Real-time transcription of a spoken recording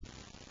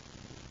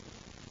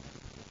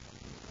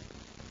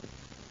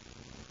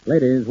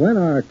Ladies, when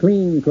are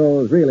clean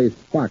clothes really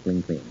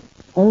sparkling clean?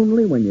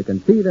 Only when you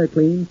can see they're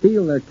clean,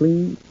 feel they're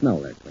clean, smell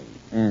they're clean.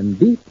 And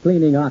deep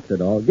cleaning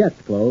Oxidol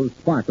gets clothes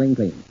sparkling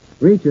clean.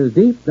 Reaches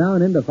deep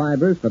down into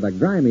fibers for the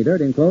grimy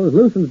dirt in clothes,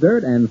 loosens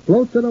dirt, and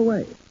floats it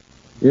away.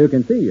 You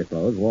can see your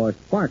clothes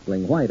washed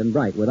sparkling white and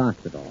bright with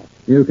Oxidol.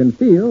 You can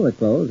feel that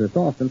clothes are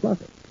soft and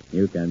fluffy.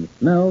 You can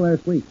smell they're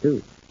sweet,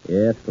 too.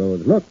 Yes,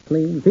 clothes look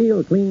clean,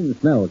 feel clean,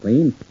 smell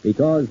clean,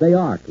 because they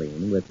are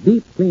clean with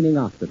deep cleaning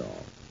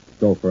Oxidol.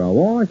 So for a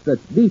wash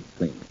that's deep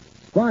clean,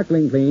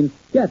 sparkling clean,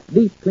 get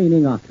deep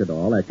cleaning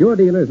Oxidol at your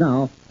dealers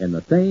now in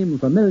the same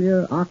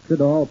familiar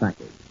Oxidol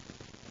package.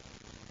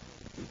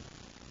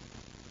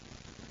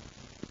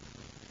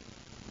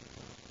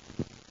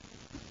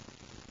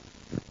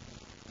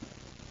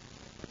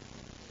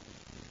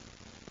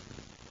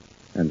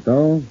 And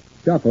so,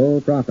 Shuffle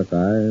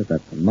prophesies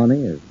that the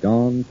money is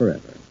gone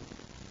forever.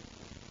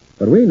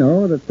 But we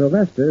know that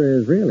Sylvester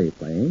is really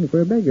playing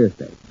for bigger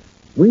stakes.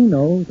 We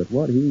know that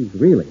what he's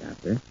really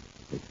after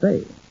is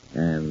Fay,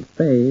 and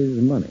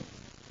Fay's money.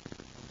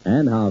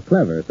 And how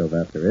clever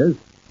Sylvester is,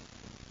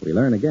 we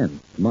learn again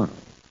tomorrow.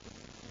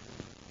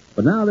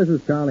 But now this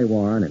is Charlie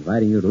Warren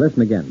inviting you to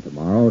listen again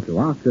tomorrow to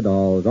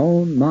Oxidol's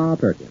own Ma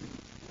Perkins.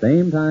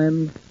 Same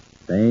time,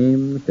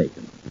 same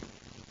station.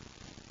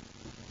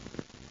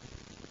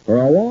 For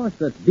a wash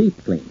that's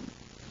deep clean,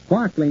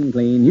 sparkling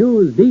clean,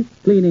 use deep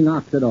cleaning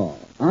Oxidol.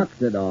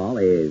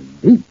 Oxidol is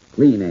deep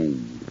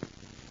cleaning.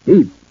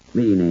 Deep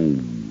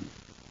cleaning.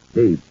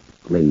 Deep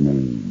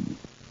cleaning.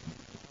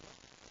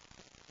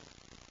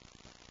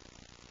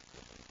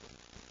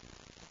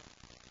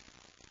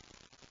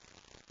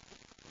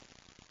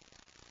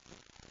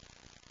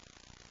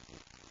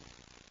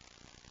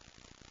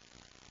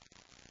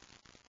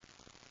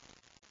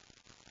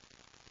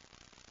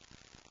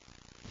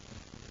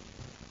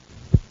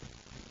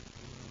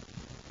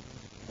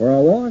 For a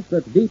wash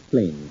that's deep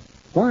clean,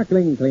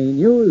 sparkling clean,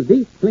 use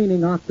deep cleaning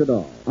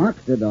Oxidol.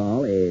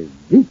 Oxidol is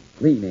deep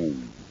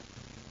cleaning.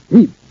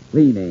 Deep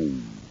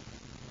cleaning.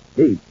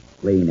 Deep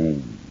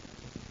cleaning.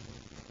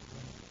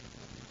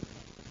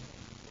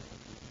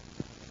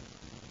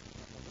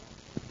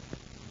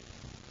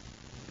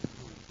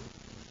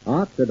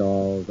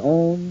 Oxidol's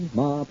own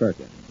Ma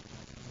Perkins.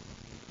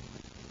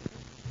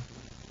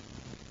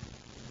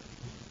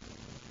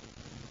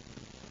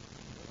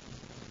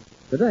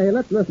 Today,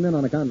 let's listen in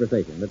on a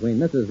conversation between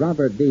Mrs.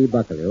 Robert D.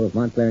 Buckaloo of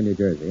Montclair, New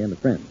Jersey, and a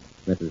friend.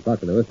 Mrs.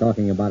 Buckaloo is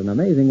talking about an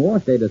amazing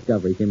wash day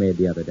discovery she made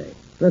the other day.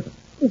 Listen.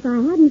 If I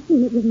hadn't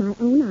seen it with my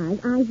own eyes,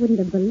 I wouldn't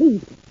have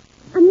believed it.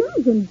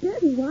 Imagine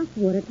dirty wash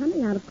water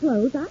coming out of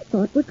clothes I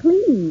thought were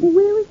clean. Well,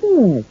 where was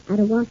this? At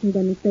a washing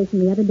demonstration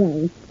the other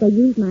day, they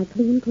used my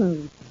clean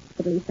clothes.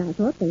 At least I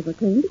thought they were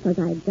clean because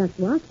I had just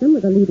washed them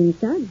with a leading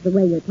suds the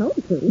way you're told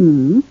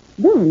to.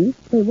 Then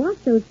they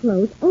washed those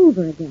clothes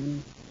over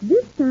again,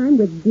 this time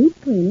with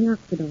deep cleaning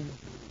Oxidol.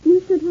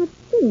 You should have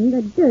seen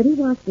the dirty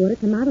wash water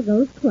come out of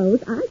those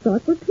clothes I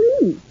thought were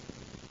clean.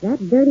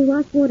 That dirty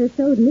wash water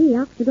showed me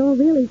Oxidol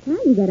really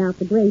can get out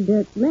the gray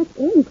dirt left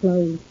in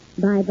clothes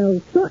by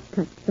those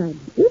shortcut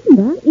suds. Isn't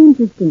that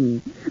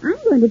interesting? I'm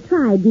going to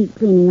try deep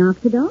cleaning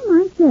Oxidol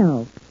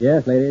myself.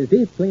 Yes, ladies,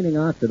 deep cleaning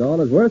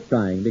Oxidol is worth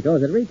trying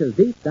because it reaches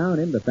deep down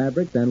into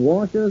fabrics and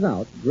washes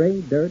out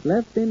gray dirt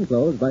left in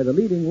clothes by the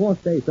leading wash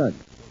day suds,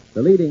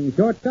 the leading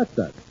shortcut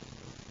suds.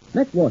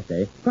 Next wash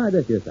day, try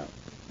this yourself.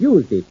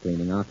 Use deep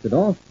cleaning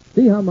Oxidol.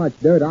 See how much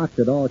dirt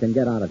Oxidol can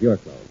get out of your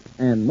clothes.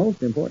 And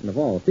most important of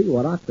all, see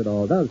what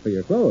Oxidol does for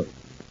your clothes.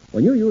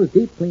 When you use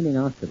deep cleaning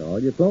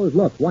Oxidol, your clothes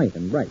look white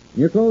and bright.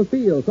 Your clothes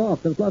feel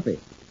soft and fluffy.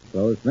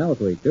 Clothes smell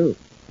sweet, too.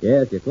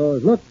 Yes, your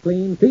clothes look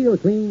clean, feel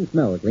clean,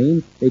 smell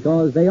clean,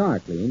 because they are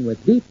clean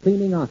with deep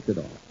cleaning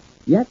Oxidol.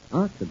 Yet,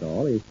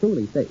 Oxidol is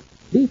truly safe.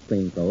 Deep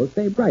clean clothes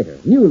stay brighter,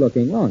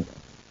 new-looking longer.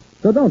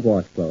 So don't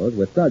wash clothes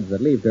with suds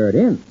that leave dirt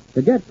in.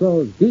 To get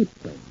clothes deep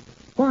clean,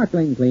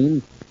 sparkling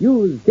clean,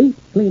 use deep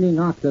cleaning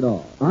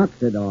Oxidol.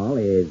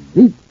 Oxidol is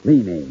deep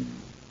cleaning.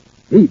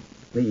 Deep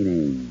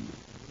cleaning.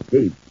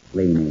 Deep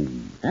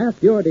cleaning.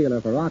 Ask your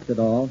dealer for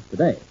Oxidol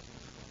today.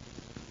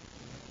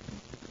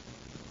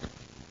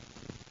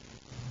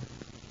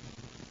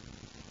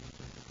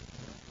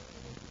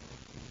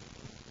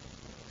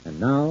 And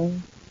now,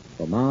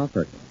 for Ma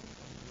Perkins.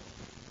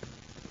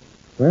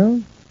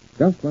 Well,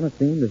 just when it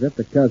seemed as if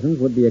the cousins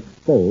would be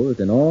exposed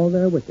in all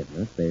their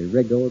wickedness, they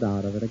wriggled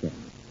out of it again.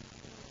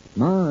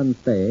 Ma and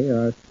Fay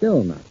are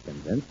still not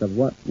convinced of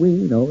what we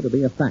know to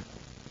be a fact,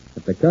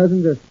 that the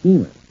cousins are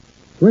schemers,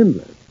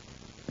 swindlers,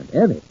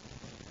 and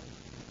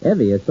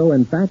Evie is so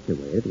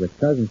infatuated with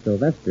Cousin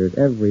Sylvester's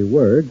every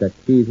word that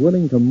she's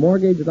willing to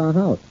mortgage the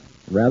house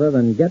rather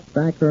than get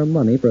back her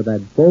money for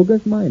that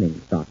bogus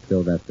mining stock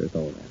Sylvester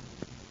sold her.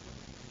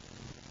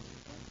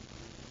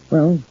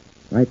 Well,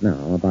 right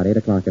now, about 8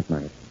 o'clock at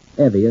night,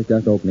 Evie is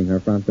just opening her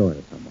front door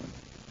to someone.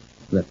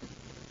 Listen.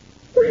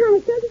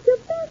 Why, Cousin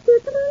Sylvester,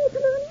 come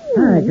on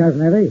in. Hi,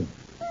 Cousin Evie.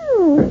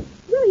 Oh,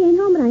 Willie ain't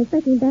home, but I'm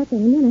expecting him back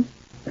any minute.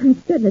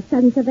 Thank goodness,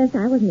 Cousin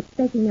Sylvester, I wasn't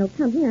expecting no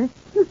company.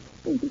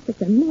 He's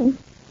such a mess.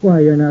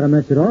 Why, you're not a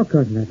mess at all,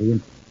 Cousin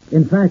Evie.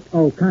 In fact,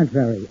 au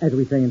contrary, as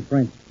we say in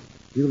French,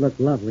 you look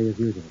lovely as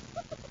usual.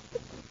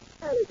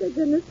 Oh, my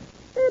goodness.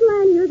 That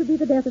line here would be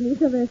the death of me,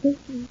 Sylvester.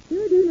 You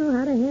sure do know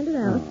how to hand it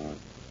out. Oh.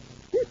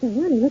 Just the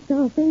one who looks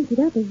all fancied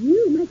up as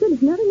you. My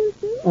goodness, another new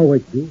suit? Oh,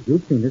 wait,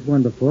 you've seen this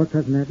one before,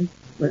 Cousin Abby?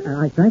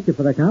 Well, I thank you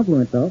for the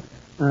compliment, though.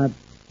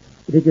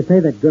 Did you say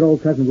that good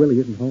old Cousin Willie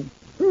isn't home?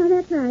 Oh,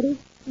 that's right. He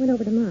went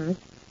over to Mars.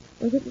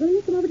 Was it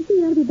Willie come over to see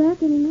you? I'll be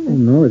back any minute. Oh,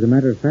 no, as a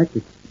matter of fact,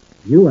 it's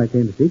you I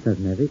came to see,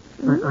 Cousin Abby.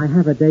 Oh? I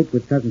have a date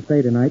with Cousin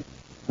Faye tonight.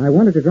 I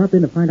wanted to drop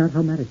in to find out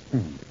how matters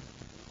stand.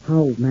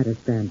 How matters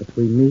stand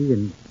between me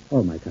and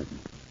all my cousins.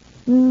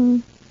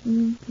 You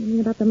mean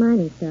about the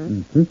mining stuff?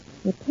 Mm-hmm.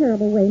 The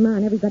terrible way Ma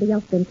and everybody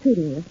else been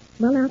treating you.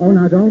 Well, now... Oh,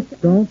 now,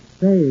 don't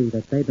say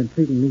that they've been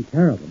treating me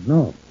terrible.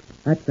 No.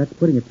 That's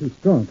putting it too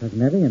strong,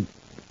 Cousin Abby. And,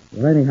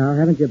 well, anyhow,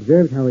 haven't you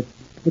observed how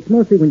it's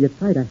mostly when you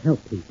try to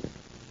help people.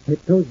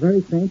 Those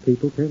very same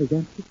people turn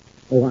against you?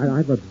 Oh,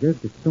 I've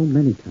observed it so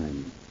many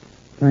times.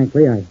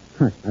 Frankly, I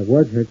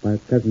was hurt by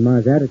Cousin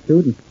Ma's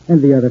attitude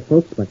and the other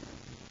folks, but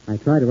I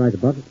try to rise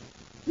above it.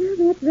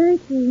 Yeah, that's very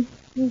true.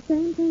 The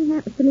same thing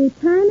happens to me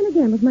time and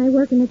again with my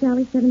work in the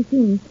Jolly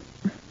 17.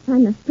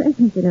 I'm the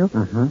president, you know.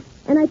 Uh-huh.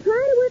 And I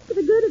try to work for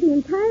the good of the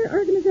entire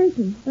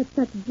organization. But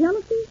such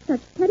jealousy,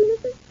 such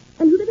pettinesses,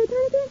 and who do they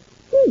turn against?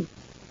 Me.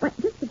 Why,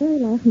 just the very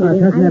last meeting...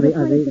 Cousin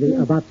Abby,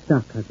 about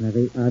stock, Cousin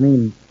Abby. I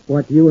mean,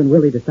 what you and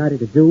Willie decided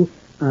to do,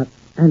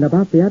 and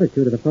about the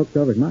attitude of the folks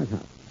over at Ma's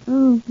house.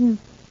 Oh, yeah.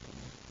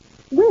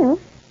 Well,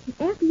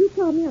 after you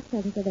called me up,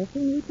 Cousin Sylvester,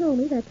 and you told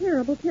me the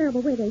terrible,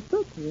 terrible way they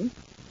spoke to you,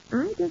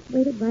 I just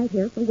waited right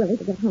here for Willie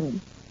to get home.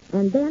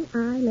 And then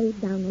I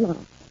laid down the law.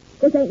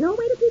 This ain't no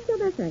way to keep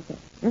Sylvester, I said.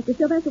 After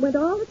Sylvester went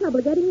to all the trouble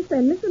of getting his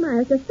friend, Mr.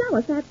 Myers, to sell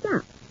us that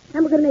stock.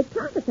 And we're going to make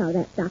profits out of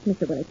that stock,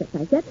 Mr. Willie Phipps,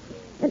 I said.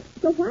 And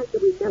so why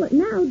should we sell it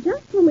now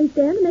just when we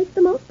stand to make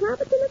the most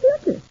profits in the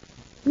future?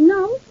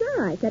 No,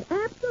 sir, I said.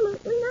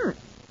 Absolutely not.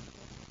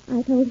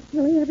 I told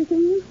Willie everything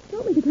you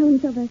told me to tell him,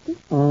 Sylvester.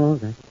 Oh,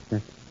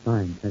 that's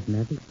fine,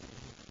 Cousin Abby.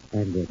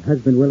 And did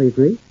husband Willie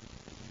agree?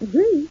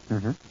 Agree?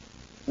 Uh-huh.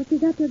 What's he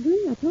got to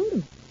agree? I told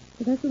him.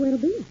 So that's the way it'll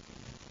be.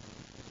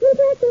 We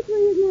back this way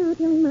is now,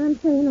 telling Mom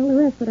saying all the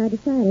rest what I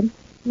decided.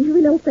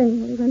 Every little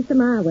thing, he runs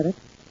some eye with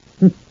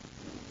it.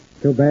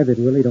 Too bad that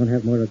Willie don't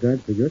have more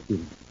regard for your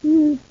feelings.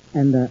 Hmm.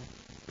 And,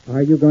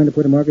 are you going to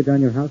put a mortgage on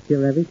your house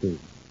here, Evie, to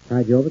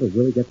tide you over till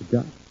Willie gets a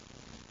job?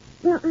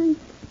 Well, I'm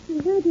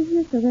glad to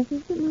hear so. That's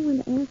something I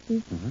wanted to ask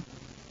you. Uh-huh.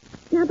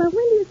 Now, about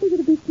when do you think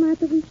it'd be smart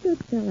that we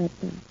should sell that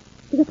stock?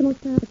 To get the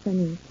most profits, I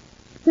mean.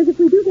 Because if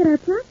we do get our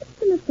profits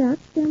from the stock,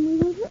 then we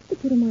won't have to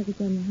put a mortgage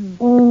on the house.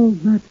 Oh,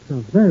 that's a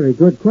very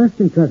good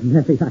question, Cousin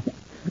Effie.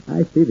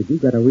 I see that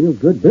you've got a real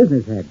good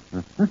business head.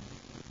 Uh-huh.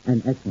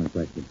 An excellent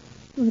question.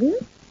 What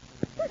is?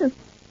 Oh,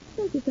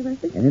 thank you,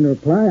 Sylvester. And in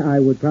reply, I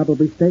would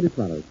probably state as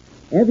follows.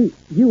 Evie,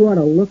 you ought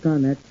to look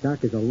on that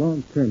stock as a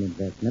long-term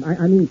investment.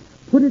 I mean,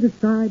 put it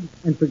aside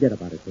and forget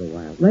about it for a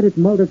while. Let it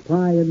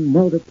multiply and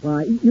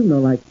multiply. You know,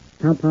 like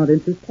compound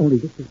interest, only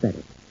this is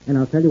better. And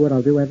I'll tell you what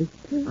I'll do, Evie.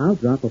 I'll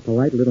drop a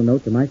polite little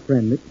note to my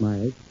friend, Mitch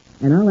Myers,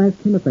 and I'll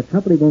ask him if the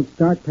company won't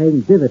start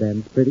paying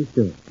dividends pretty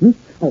soon.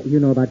 Oh, you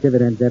know about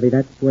dividends, Evie.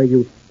 That's where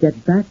you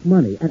get back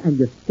money, and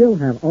you still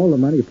have all the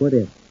money you put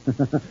in.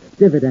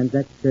 Dividends,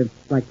 that's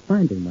like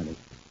finding money.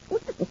 Well,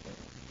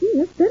 gee,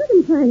 that's better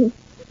than finding.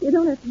 You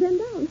don't have to bend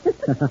down.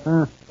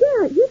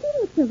 Yeah, you did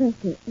it,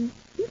 Sylvester.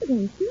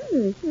 Dividends,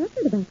 sure, I've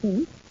heard about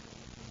them.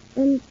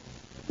 And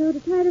so to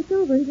tide us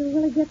over until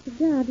Willie gets a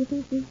job, you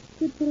think we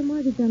should put a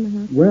mortgage on the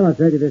house? Well, I'll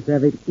tell you this,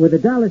 Evie. With the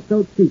dollar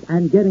so cheap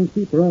and getting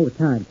cheaper all the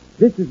time,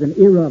 this is an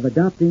era of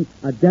adopting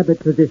a debit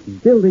position,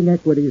 building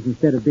equities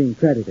instead of being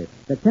credited.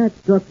 The tax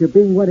structure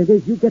being what it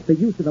is, you get the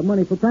use of the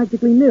money for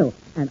practically nil.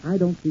 And I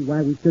don't see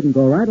why we shouldn't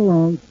go right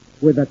along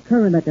with the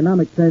current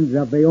economic trends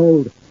of the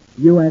old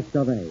U.S.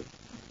 of A.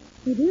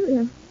 You do,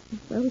 yeah.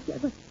 Well, we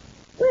should.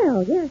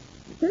 Well, yes,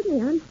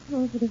 certainly I'm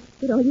all for the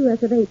good old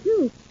U.S. of A,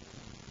 too.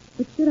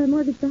 But should I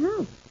mortgage the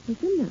house? Or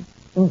shouldn't I?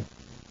 Oh.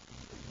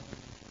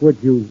 Would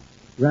you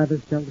rather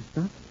sell the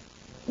stock?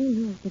 Oh,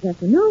 no,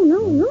 Professor.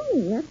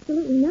 No,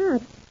 absolutely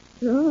not.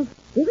 No,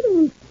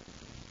 dividends.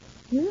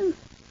 Yeah.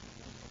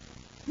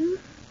 Well,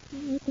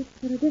 that's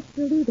what I guess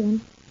we'll do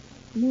then.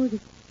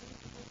 Mortgage.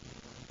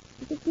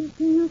 I just didn't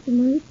see nothing,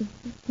 Maurice.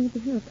 Just can't be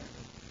helped.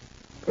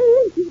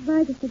 And he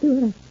advised us to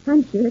do it.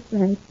 I'm sure it's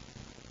right.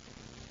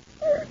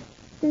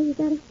 So you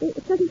got a date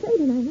with Cousin Faye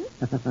tonight,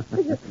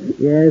 huh?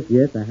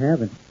 Yes, I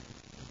haven't.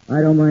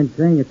 I don't mind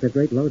saying it's a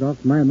great load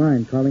off my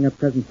mind, calling up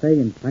Cousin Faye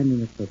and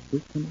finding it so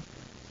sweet to me.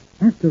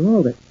 After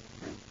all,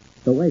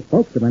 the way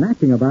folks have been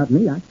acting about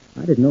me, I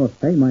didn't know if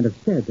Faye might have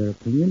shared their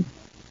opinion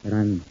that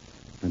I'm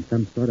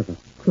some sort of a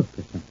crook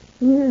or something.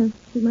 Yeah,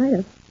 she might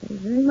have. They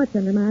very much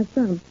under my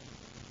thumb.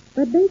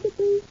 But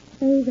basically,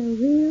 Faye's a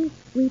real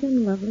sweet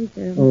and lovely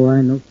girl. Oh,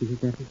 I know she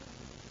is, Effie.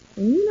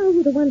 And you know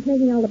who the one's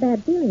making all the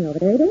bad feeling over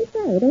there. It ain't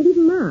Faye. It ain't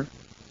even Ma.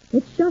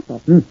 It's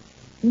Shuffle. Yeah,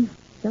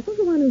 Shuffle's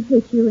the one who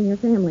hates you and your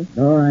family.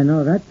 Oh, I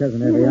know that,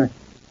 Cousin Effie. Yeah.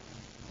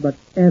 But,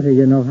 Effie,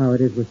 you know how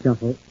it is with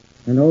Shuffle.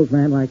 An old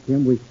man like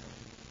him, we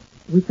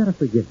gotta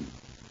forgive him.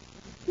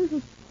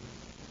 Oh,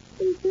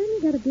 you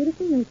certainly got a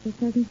beautiful nature,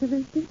 Cousin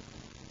Sylvester.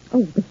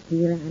 Oh, but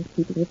here I'm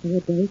keeping it for a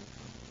day.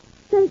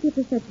 Thank you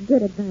for such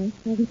good advice,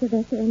 Cousin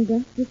Sylvester. And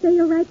you say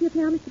you'll write your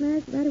pal, Mr.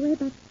 Marriott, right away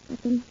about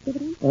them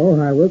dividends? Oh,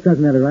 I will,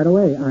 Cousin Ellie, right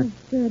away. Oh,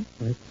 good.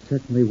 Well, it's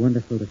certainly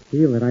wonderful to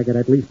feel that I got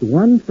at least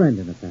one friend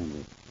in the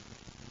family.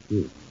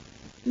 You.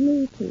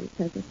 Me too,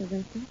 Cousin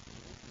Sylvester.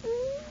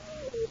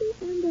 Maybe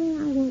someday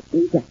I won't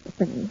be just a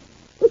friend.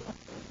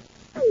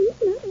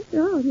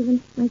 After all,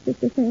 even my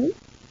sister says.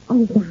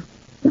 Oh, now,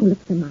 don't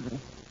look so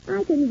modest.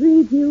 I can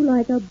read you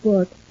like a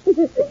book.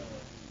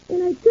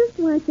 And I just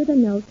want you to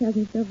know,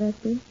 Cousin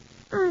Sylvester,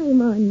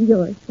 I'm on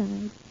your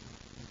side.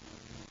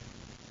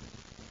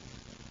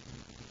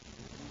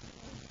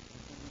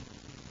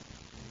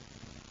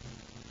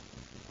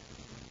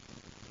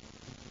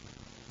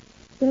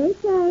 Say,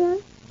 Sarah.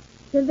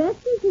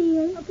 Sylvester's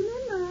here. Oh, come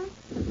in,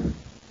 Ma.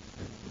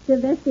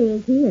 Sylvester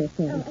is here,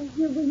 Sarah.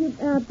 Here, will you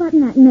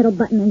button that middle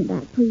button in the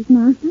back, please,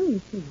 Ma?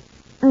 Oh, sure.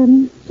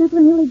 Shuffle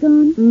and Willie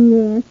gone?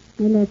 Yes,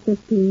 they left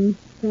 20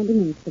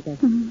 minutes ago.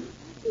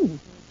 Yes.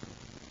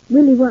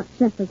 Willie Watt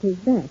shuffled his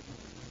best.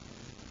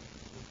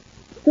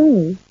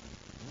 Say,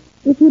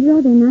 if you'd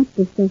rather not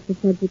discuss the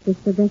subject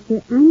with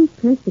Sylvester, I'm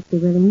perfectly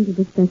willing to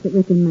discuss it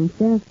with him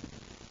myself.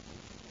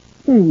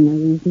 There ain't no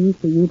reason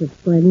for you to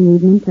spoil the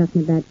evening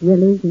talking about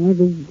Willie's and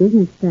Evie's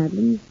business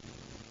problems.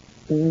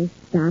 Their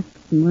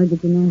stocks,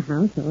 mortgaging their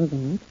house, all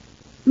that.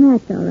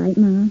 That's all right,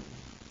 Ma.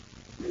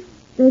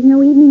 There's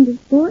no evening to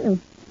spoil.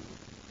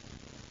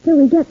 Till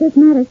we get this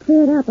matter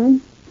cleared up, I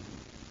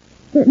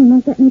certainly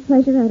won't get any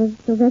pleasure out of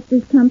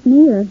Sylvester's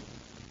company or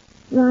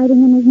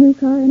riding in his new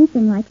car or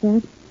anything like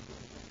that.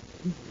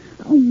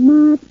 Oh,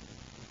 Ma,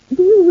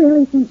 do you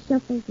really think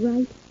Shuffle's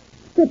right?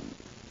 That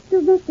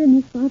Sylvester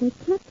and his father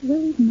kept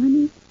Willie's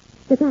money?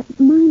 That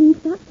mining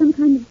stock some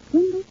kind of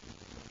swindle?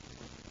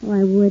 Oh,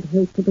 I would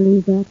hate to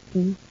believe that,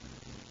 sir.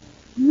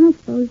 I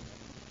suppose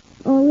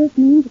all this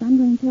means that I'm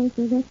going to tell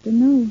Sylvester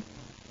no.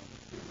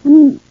 I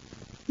mean,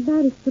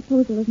 about his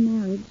proposal of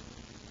marriage.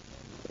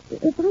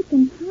 If I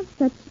can have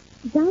such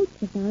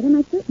doubts about him,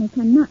 I certainly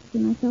cannot see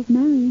myself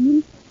marrying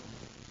him.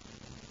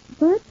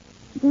 But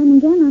then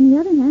again, on the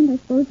other hand, I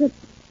suppose that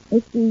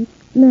if we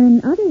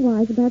learn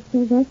otherwise about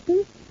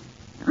Sylvester,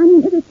 I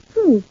mean, if it's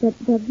proved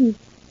that he's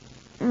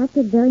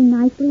acted very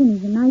nicely and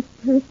he's a nice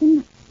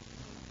person,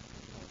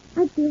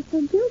 I'd feel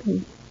so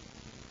guilty.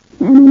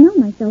 And I know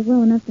myself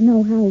well enough to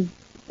know how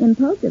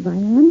impulsive I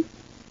am.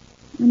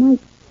 I might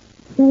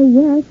say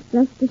yes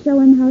just to show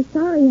him how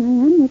sorry I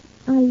am that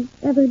I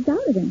ever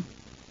doubted him.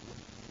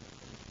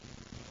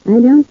 I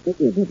don't think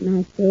you'd get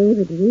my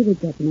favor to really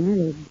get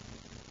married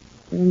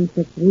for any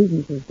such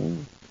reasons as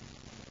that.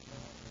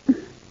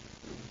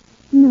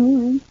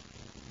 No, I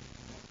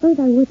suppose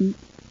I wouldn't.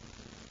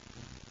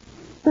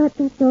 But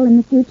that's all in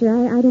the future.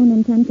 I don't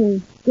intend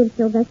to give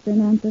Sylvester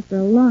an answer for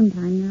a long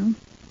time now.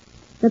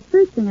 The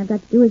first thing I've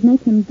got to do is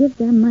make him give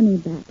their money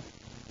back.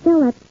 Sell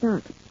that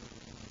stock.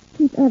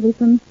 Keep Evie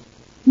from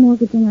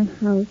mortgaging her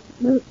house.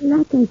 Well,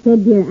 like I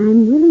said, dear,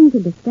 I'm willing to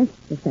discuss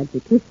the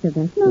subject with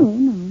Sylvester.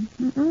 No.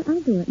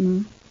 I'll do it,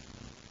 Ma.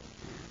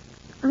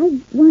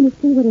 I want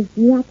to see what his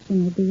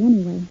reaction will be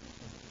anyway.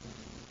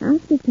 I'll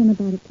speak to him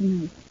about it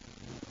tonight.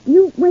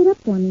 You wait up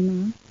for me,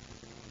 Ma.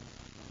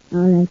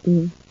 All right,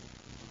 dear.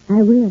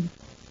 I will.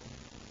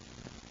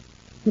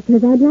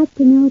 Because I'd like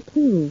to know,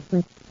 too,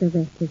 what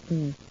Sylvester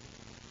says.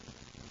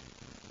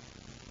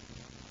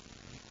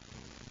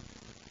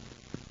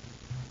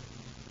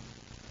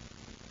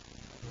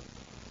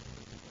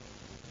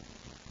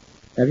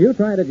 Have you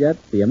tried it yet?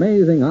 The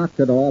amazing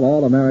Oxidol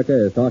all America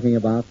is talking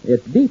about.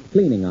 It's deep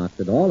cleaning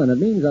Oxidol, and it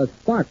means a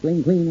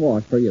sparkling clean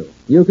wash for you.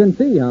 You can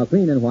see how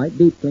clean and white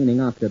deep cleaning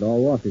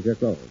Oxidol washes your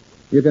clothes.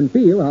 You can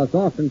feel how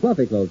soft and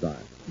fluffy clothes are.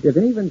 You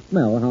can even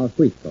smell how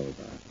sweet clothes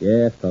are.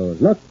 Yes,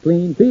 clothes look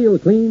clean, feel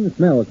clean,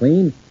 smell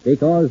clean,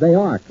 because they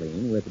are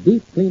clean with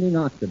deep cleaning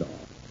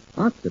Oxidol.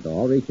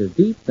 Oxidol reaches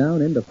deep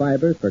down into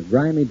fibers for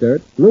grimy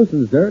dirt,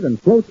 loosens dirt, and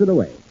floats it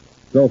away.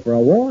 So for a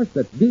wash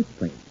that's deep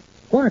clean,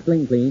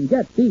 sparkling clean,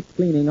 get deep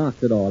cleaning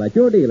Oxidol at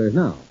your dealers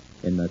now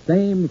in the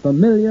same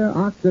familiar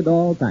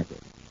Oxidol package.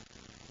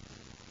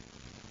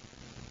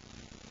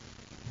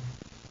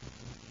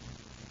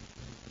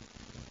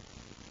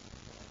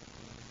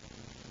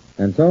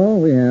 And so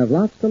we have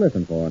lots to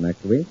listen for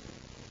next week.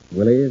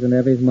 Willie's and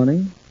Evie's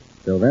money,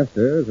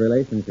 Sylvester's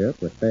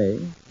relationship with Fay,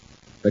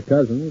 the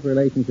cousin's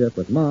relationship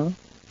with Ma.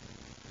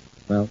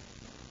 Well,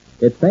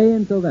 it's Fay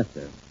and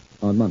Sylvester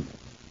on Monday.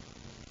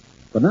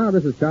 But now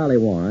this is Charlie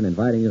Warren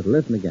inviting you to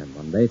listen again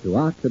Monday to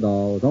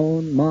Oxidol's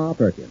own Ma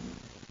Perkins.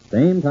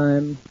 Same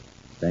time,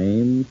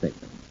 same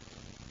station.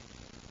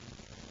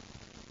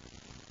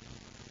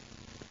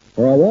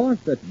 For a wash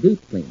that's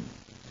deep clean,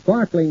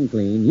 sparkling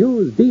clean,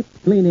 use deep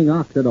cleaning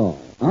Oxidol.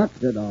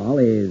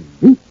 Oxidol is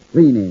deep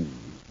cleaning.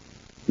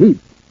 Deep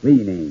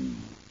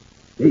cleaning.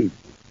 Deep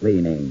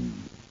cleaning.